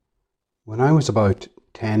When I was about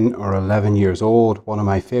 10 or 11 years old, one of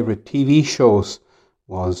my favourite TV shows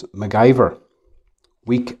was MacGyver.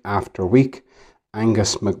 Week after week,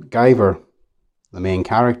 Angus MacGyver, the main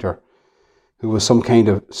character, who was some kind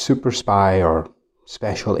of super spy or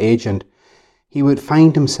special agent, he would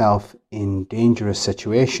find himself in dangerous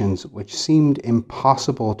situations which seemed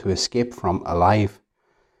impossible to escape from alive.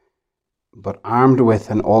 But armed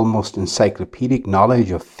with an almost encyclopedic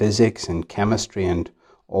knowledge of physics and chemistry and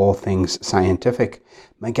all things scientific,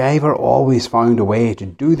 MacGyver always found a way to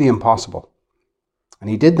do the impossible. And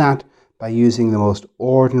he did that by using the most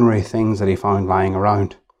ordinary things that he found lying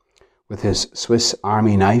around. With his Swiss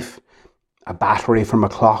Army knife, a battery from a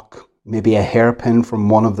clock, maybe a hairpin from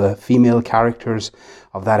one of the female characters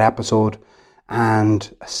of that episode,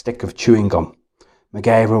 and a stick of chewing gum.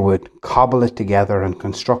 MacGyver would cobble it together and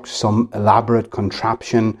construct some elaborate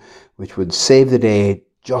contraption which would save the day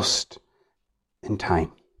just in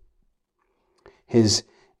time. His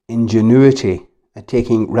ingenuity at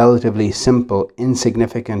taking relatively simple,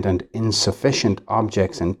 insignificant and insufficient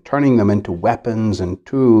objects and turning them into weapons and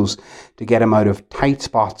tools to get him out of tight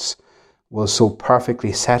spots was so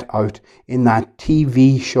perfectly set out in that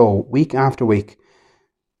TV show week after week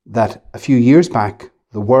that a few years back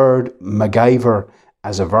the word MacGyver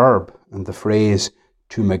as a verb and the phrase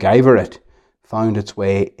to MacGyver it found its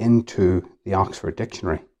way into the Oxford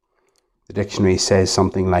Dictionary. The dictionary says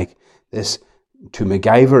something like this: to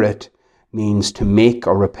MacGyver it means to make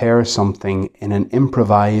or repair something in an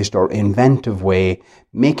improvised or inventive way,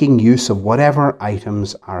 making use of whatever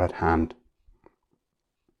items are at hand.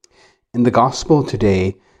 In the Gospel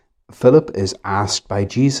today, Philip is asked by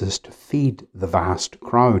Jesus to feed the vast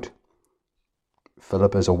crowd.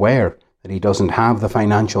 Philip is aware that he doesn't have the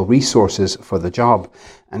financial resources for the job,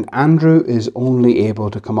 and Andrew is only able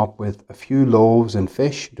to come up with a few loaves and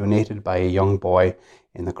fish donated by a young boy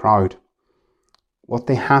in the crowd. What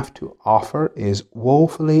they have to offer is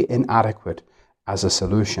woefully inadequate as a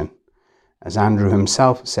solution. As Andrew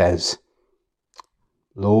himself says,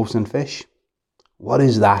 loaves and fish? What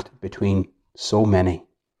is that between so many?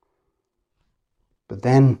 But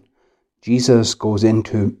then Jesus goes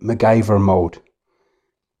into MacGyver mode.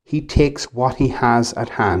 He takes what he has at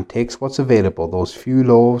hand, takes what's available, those few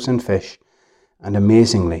loaves and fish, and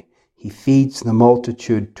amazingly, he feeds the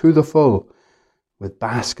multitude to the full with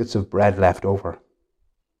baskets of bread left over.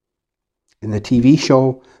 In the TV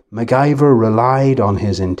show, MacGyver relied on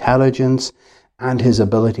his intelligence and his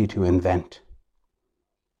ability to invent.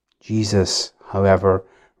 Jesus, however,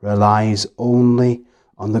 relies only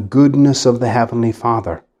on the goodness of the Heavenly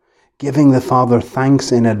Father, giving the Father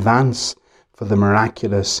thanks in advance for the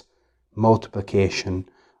miraculous multiplication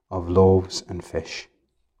of loaves and fish.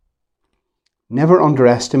 Never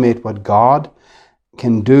underestimate what God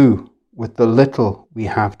can do with the little we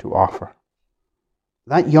have to offer.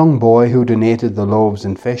 That young boy who donated the loaves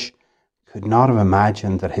and fish could not have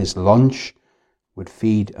imagined that his lunch would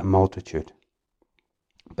feed a multitude.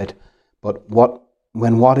 But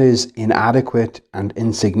when what is inadequate and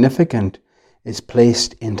insignificant is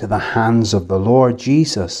placed into the hands of the Lord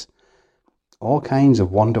Jesus, all kinds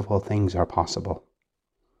of wonderful things are possible.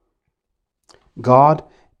 God,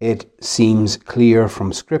 it seems clear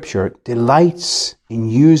from Scripture, delights in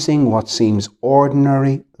using what seems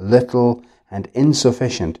ordinary, little, and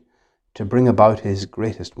insufficient to bring about his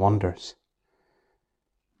greatest wonders.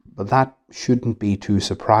 But that shouldn't be too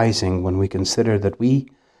surprising when we consider that we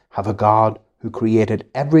have a God who created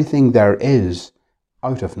everything there is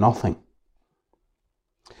out of nothing.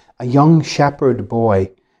 A young shepherd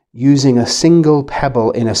boy using a single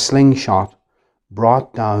pebble in a slingshot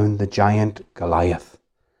brought down the giant Goliath.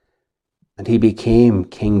 And he became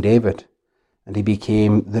King David, and he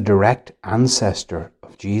became the direct ancestor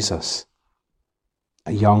of Jesus.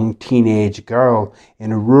 A young teenage girl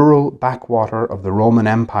in a rural backwater of the Roman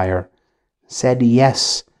Empire said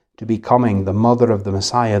yes to becoming the mother of the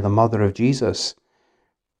Messiah, the mother of Jesus.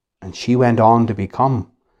 And she went on to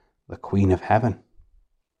become the Queen of Heaven.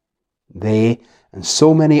 They and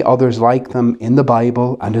so many others like them in the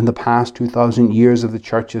Bible and in the past 2,000 years of the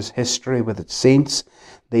Church's history with its saints,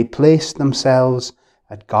 they placed themselves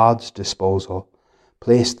at God's disposal,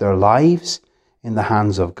 placed their lives in the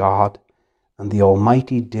hands of God, and the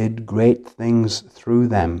Almighty did great things through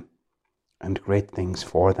them and great things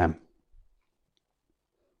for them.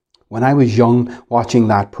 When I was young watching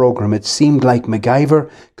that program, it seemed like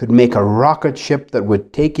MacGyver could make a rocket ship that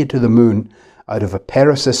would take you to the moon out of a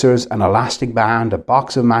pair of scissors, an elastic band, a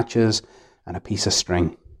box of matches, and a piece of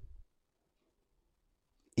string.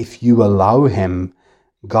 If you allow him,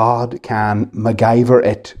 God can MacGyver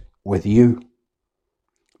it with you.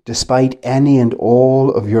 despite any and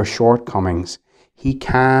all of your shortcomings, he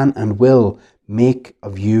can and will make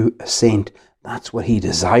of you a saint. That's what he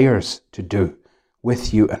desires to do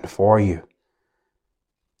with you and for you.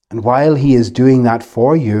 And while he is doing that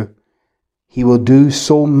for you, he will do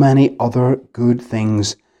so many other good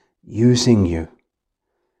things using you.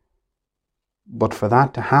 But for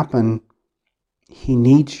that to happen, he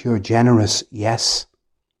needs your generous yes.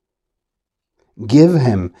 Give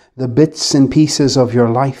him the bits and pieces of your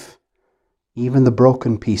life, even the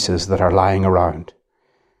broken pieces that are lying around.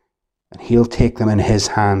 And he'll take them in his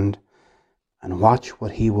hand and watch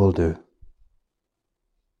what he will do.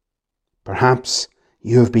 Perhaps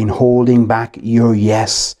you have been holding back your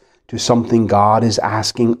yes to something God is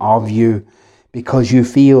asking of you because you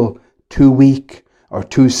feel too weak or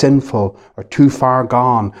too sinful or too far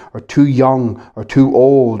gone or too young or too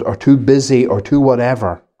old or too busy or too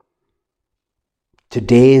whatever.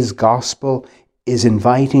 Today's gospel is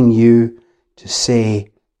inviting you to say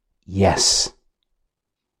yes.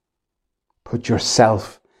 Put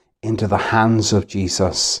yourself into the hands of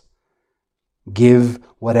Jesus. Give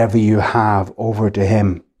whatever you have over to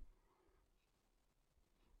him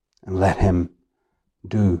and let him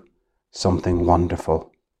do something wonderful